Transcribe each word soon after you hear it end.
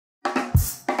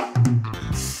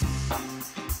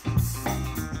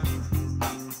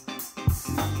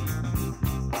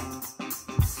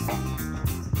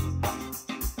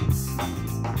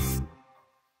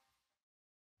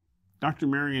Dr.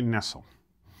 Marion Nestle,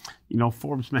 you know,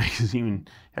 Forbes magazine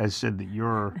has said that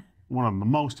you're one of the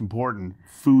most important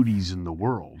foodies in the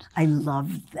world. I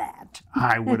love that.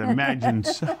 I would imagine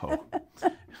so.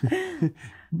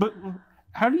 But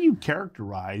how do you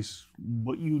characterize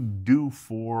what you do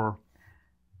for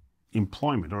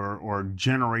employment or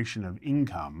generation of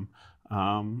income?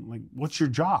 Like, what's your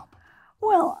job?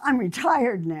 Well, I'm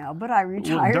retired now, but I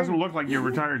retired. Well, it doesn't look like you're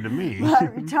retired to me. I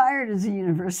retired as a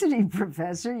university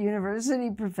professor.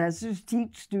 University professors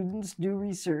teach students, do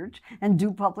research, and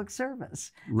do public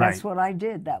service. Right. That's what I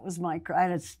did. That was I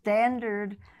had a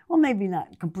standard, well, maybe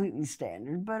not completely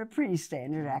standard, but a pretty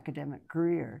standard academic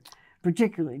career,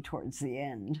 particularly towards the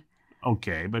end.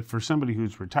 Okay, but for somebody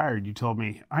who's retired, you told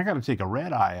me, I got to take a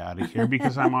red eye out of here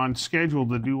because I'm on schedule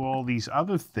to do all these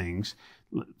other things.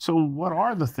 So what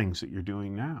are the things that you're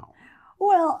doing now?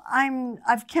 Well,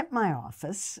 I've kept my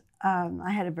office.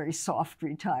 I had a very soft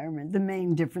retirement. The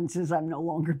main difference is I'm no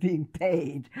longer being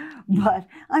paid, but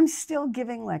I'm still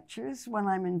giving lectures when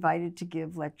I'm invited to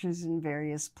give lectures in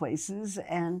various places.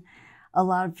 And a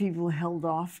lot of people held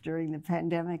off during the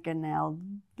pandemic, and now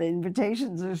the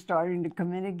invitations are starting to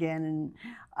come in again, and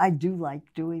I do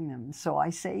like doing them, so I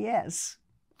say yes.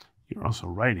 You're also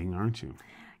writing, aren't you?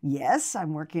 Yes,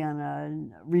 I'm working on a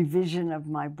revision of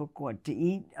my book, What to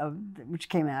Eat, which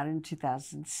came out in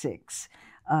 2006.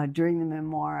 During the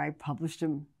memoir,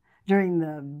 during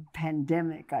the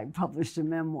pandemic, I published a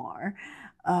memoir.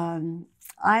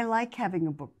 I like having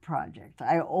a book project.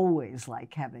 I always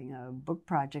like having a book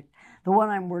project. The one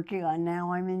I'm working on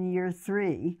now, I'm in year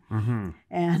 3,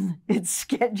 and it's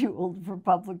scheduled for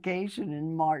publication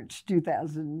in March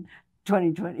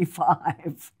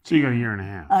 2025. So you got a year and a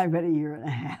half. I've got a year and a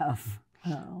half.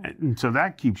 Oh. And so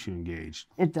that keeps you engaged.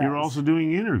 It does. You're also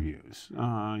doing interviews.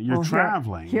 You're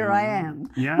traveling. Here I am.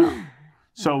 Yeah.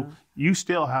 So you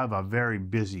still have a very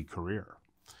busy career.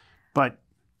 But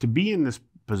to be in this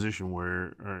position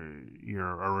where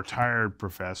you're a retired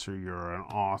professor, you're an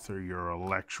author, you're a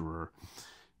lecturer,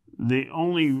 the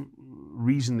only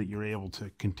reason that you're able to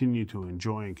continue to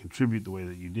enjoy and contribute the way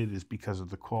that you did is because of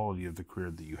the quality of the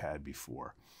career that you had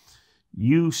before.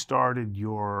 You started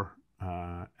your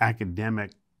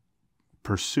academic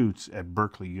pursuits at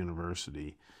Berkeley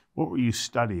University. What were you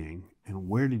studying, and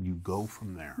where did you go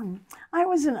from there? I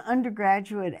was an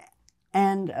undergraduate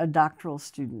and a doctoral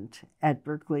student at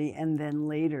Berkeley, and then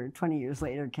later, 20 years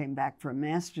later, came back for a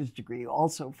master's degree,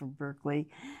 also from Berkeley.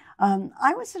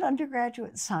 I was an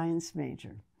undergraduate science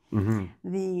major.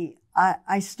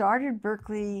 I started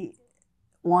Berkeley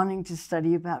wanting to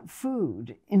study about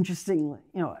food. Interestingly,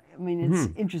 it's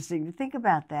interesting to think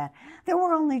about that. There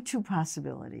were only 2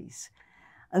 possibilities.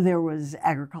 There was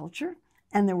agriculture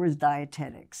and there was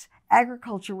dietetics.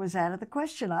 Agriculture was out of the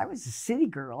question. I was a city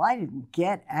girl. I didn't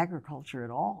get agriculture at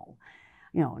all.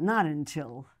 Not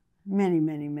until many,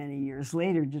 many, many years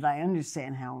later did I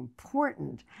understand how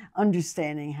important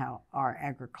understanding how our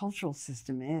agricultural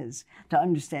system is to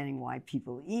understanding why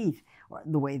people eat or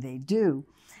the way they do.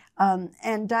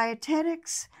 And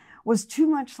dietetics was too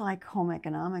much like home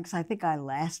economics. I think I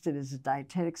lasted as a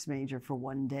dietetics major for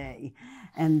 1 day.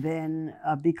 And then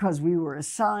because we were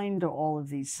assigned to all of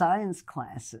these science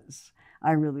classes,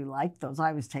 I really liked those.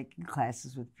 I was taking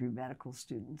classes with pre-medical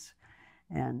students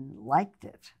and liked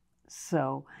it.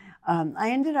 So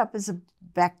I ended up as a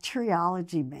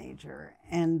bacteriology major.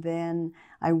 And then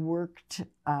I worked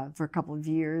for a couple of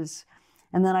years.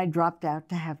 And then I dropped out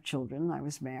to have children. I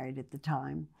was married at the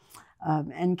time.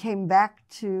 And came back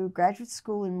to graduate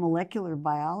school in molecular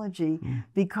biology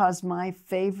because my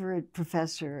favorite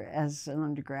professor as an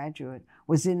undergraduate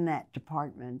was in that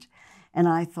department. And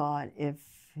I thought if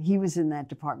he was in that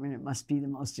department, it must be the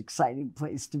most exciting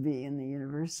place to be in the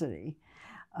university.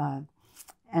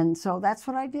 And so that's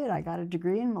what I did. I got a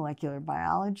degree in molecular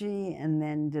biology and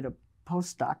then did a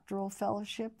postdoctoral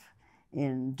fellowship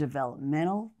in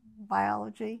developmental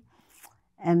biology,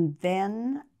 and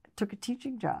then took a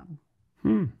teaching job.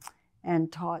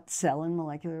 And taught cell and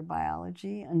molecular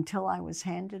biology until I was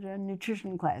handed a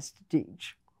nutrition class to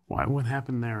teach. Why? What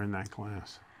happened there in that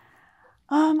class?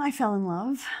 I fell in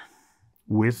love.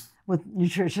 With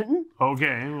nutrition.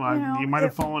 Okay, well, you might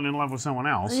have fallen in love with someone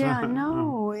else. Yeah,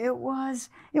 no, it was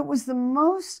the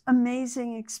most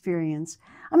amazing experience.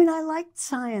 I mean, I liked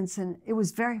science, and it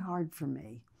was very hard for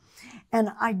me. And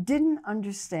I didn't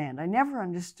understand. I never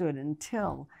understood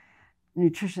until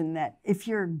nutrition that if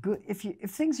you're good, if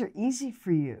things are easy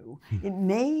for you, it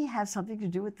may have something to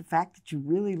do with the fact that you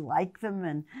really like them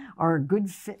and are a good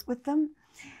fit with them.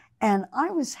 And I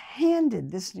was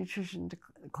handed this nutrition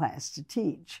class to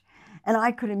teach, and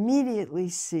I could immediately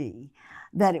see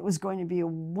that it was going to be a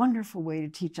wonderful way to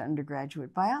teach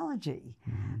undergraduate biology.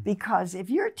 Because if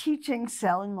you're teaching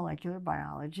cell and molecular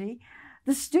biology,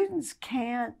 the students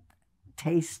can't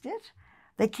taste it,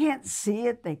 they can't see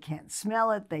it, they can't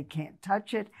smell it, they can't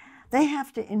touch it. They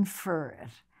have to infer it.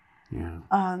 Yeah.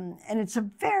 And it's a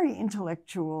very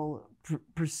intellectual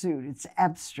pursuit. It's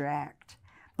abstract.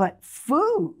 But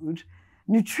food,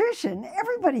 nutrition,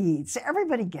 everybody eats,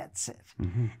 everybody gets it.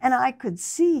 And I could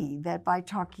see that by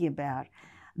talking about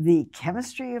the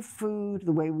chemistry of food,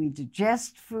 the way we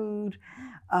digest food,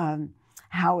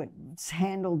 how it's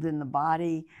handled in the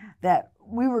body, that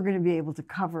we were going to be able to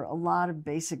cover a lot of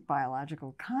basic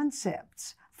biological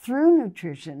concepts through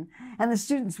nutrition, and the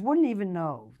students wouldn't even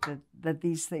know that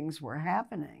these things were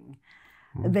happening.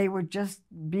 They would just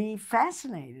be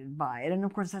fascinated by it, and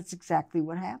of course that's exactly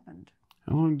what happened.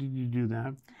 How long did you do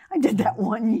that? I did that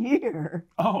 1 year.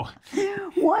 Oh.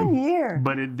 1 year.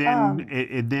 But it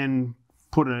then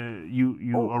put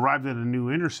you arrived at a new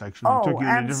intersection and took you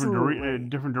in a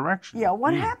different direction. Yeah,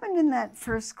 what happened in that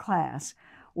first class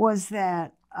was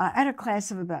that I had a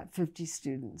class of about 50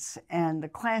 students, and the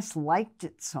class liked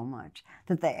it so much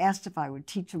that they asked if I would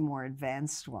teach a more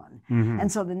advanced one. And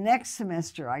so the next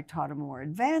semester I taught a more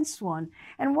advanced one,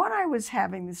 and what I was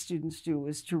having the students do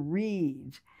was to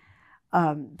read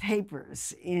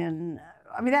papers in,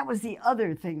 I mean, that was the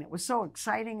other thing that was so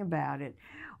exciting about it,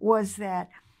 was that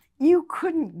you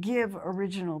couldn't give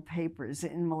original papers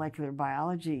in molecular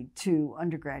biology to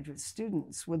undergraduate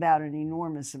students without an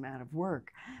enormous amount of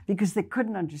work, because they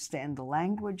couldn't understand the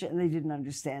language and they didn't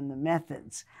understand the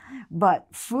methods. But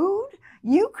food,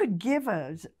 you could give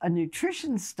a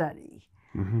nutrition study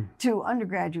to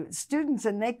undergraduate students,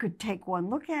 and they could take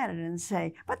one look at it and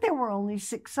say, but there were only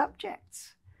 6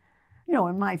 subjects. You know,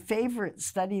 and my favorite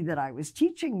study that I was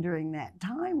teaching during that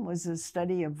time was a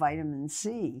study of vitamin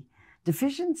C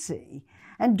deficiency.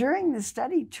 And during the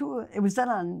study, it was done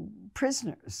on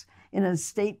prisoners in a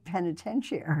state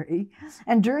penitentiary.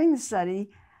 And during the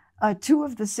study, 2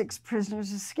 of the 6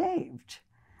 prisoners escaped.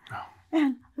 Oh.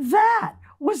 And that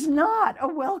was not a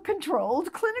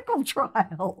well-controlled clinical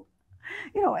trial.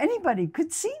 You know, anybody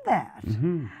could see that.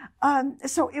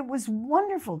 So it was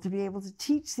wonderful to be able to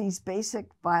teach these basic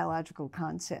biological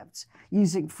concepts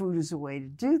using food as a way to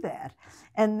do that.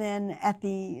 And then at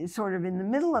the sort of in the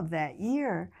middle of that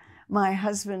year, my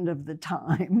husband of the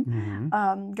time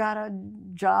got a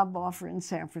job offer in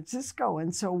San Francisco.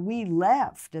 And so we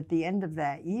left at the end of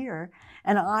that year,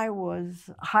 and I was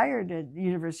hired at the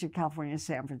University of California,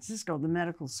 San Francisco, the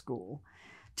medical school,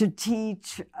 to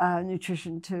teach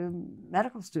nutrition to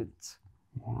medical students.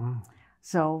 Wow.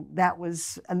 So that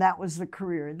was the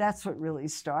career. That's what really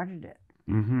started it.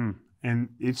 And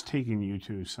it's taken you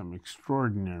to some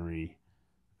extraordinary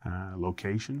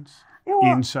locations,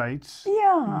 insights.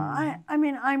 Yeah, I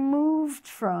mean, I moved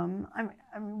from,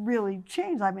 I'm really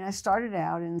changed. I mean, I started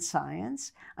out in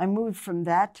science. I moved from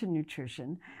that to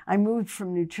nutrition. I moved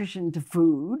from nutrition to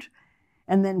food,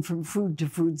 and then from food to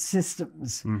food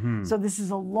systems. So this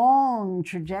is a long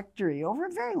trajectory over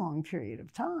a very long period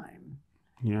of time.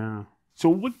 Yeah. So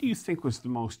what do you think was the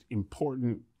most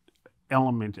important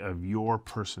element of your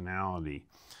personality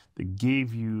that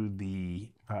gave you the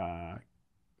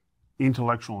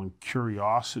intellectual and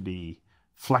curiosity,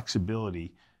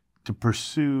 flexibility to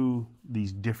pursue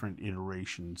these different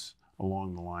iterations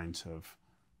along the lines of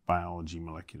biology,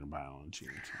 molecular biology?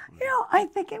 You know, I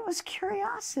think it was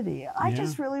curiosity. I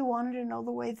just really wanted to know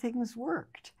the way things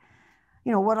worked.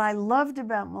 You know, what I loved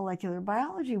about molecular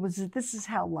biology was that this is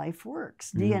how life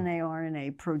works, DNA,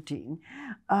 RNA, protein.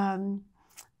 And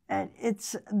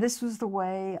this was the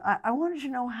way, I wanted to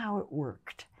know how it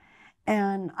worked.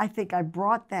 And I think I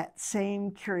brought that same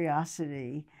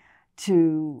curiosity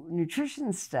to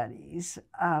nutrition studies.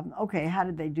 Okay, how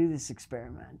did they do this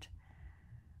experiment?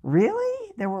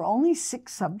 Really? There were only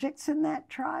 6 subjects in that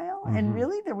trial? And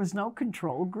really, there was no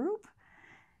control group?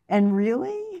 And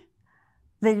really,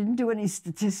 they didn't do any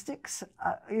statistics?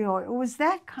 You know, it was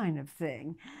that kind of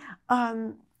thing.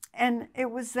 And it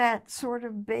was that sort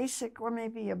of basic, or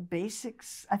maybe a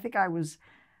basics. I think I was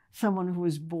someone who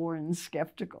was born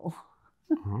skeptical.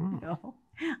 You know,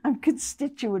 I'm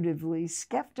constitutively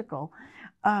skeptical.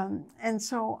 And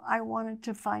so I wanted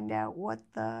to find out what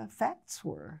the facts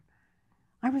were.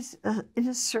 I was in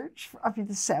a search for, I mean,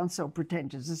 this sounds so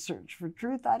pretentious, a search for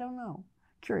truth. I don't know.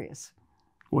 Curious.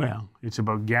 Well, it's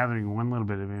about gathering one little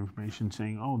bit of information,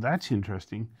 saying, "Oh, that's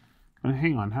interesting. But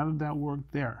hang on, how did that work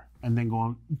there?" And then go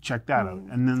and check that out,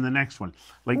 and then the next one.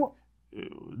 Like Well,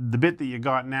 the bit that you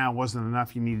got now wasn't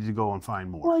enough. You needed to go and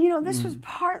find more. well, this was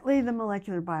partly the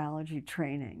molecular biology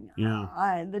training.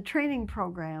 Yeah. The training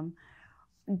program,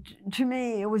 to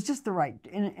me, it was just the right,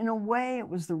 in a way, it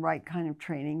was the right kind of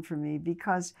training for me,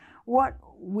 because what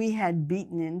we had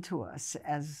beaten into us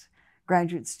as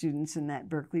graduate students in that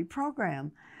Berkeley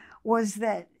program was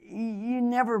that you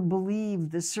never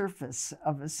believe the surface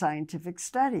of a scientific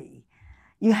study.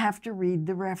 You have to read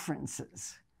the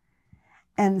references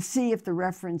and see if the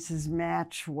references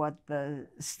match what the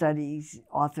study's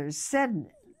authors said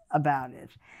about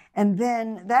it. And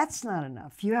then that's not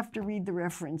enough. You have to read the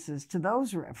references to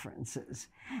those references.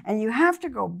 And you have to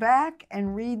go back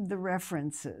and read the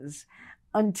references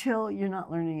until you're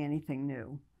not learning anything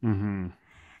new. Mm-hmm.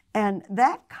 And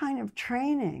that kind of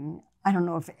training, I don't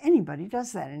know if anybody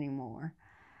does that anymore,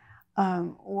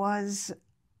 was,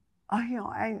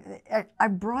 I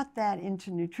brought that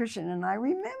into nutrition. And I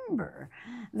remember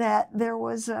that there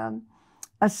was a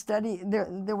study,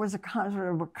 there was a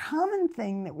sort of a common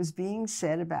thing that was being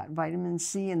said about vitamin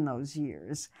C in those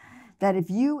years, that if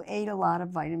you ate a lot of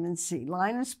vitamin C,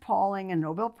 Linus Pauling, a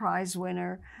Nobel Prize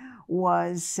winner,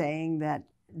 was saying that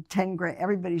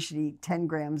everybody should eat 10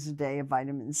 grams a day of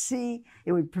vitamin C.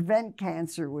 It would prevent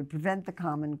cancer, would prevent the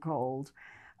common cold,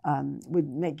 would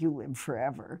make you live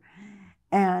forever.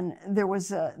 And there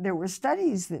were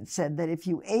studies that said that if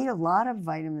you ate a lot of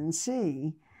vitamin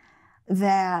C,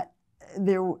 and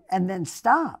then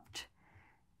stopped,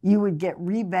 you would get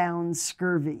rebound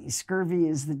scurvy. Scurvy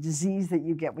is the disease that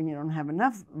you get when you don't have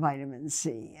enough vitamin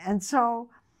C. And so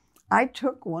I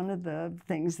took one of the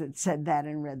things that said that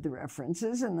and read the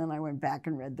references, and then I went back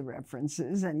and read the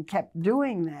references and kept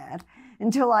doing that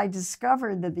until I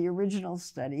discovered that the original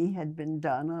study had been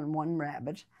done on one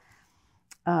rabbit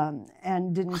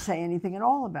and didn't say anything at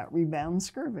all about rebound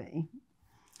scurvy.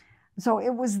 So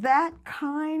it was that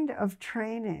kind of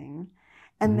training,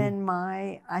 and then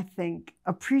my, I think,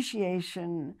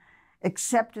 appreciation,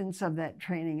 acceptance of that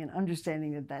training, and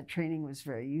understanding that that training was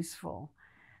very useful,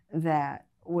 that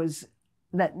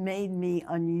made me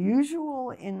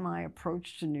unusual in my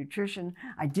approach to nutrition.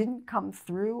 I didn't come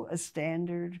through a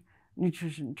standard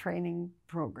nutrition training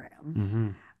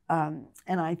program.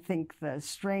 And I think the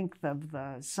strength of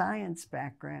the science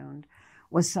background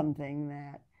was something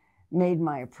that made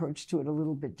my approach to it a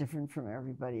little bit different from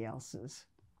everybody else's.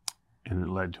 And it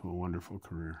led to a wonderful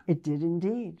career. It did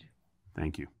indeed.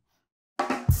 Thank you.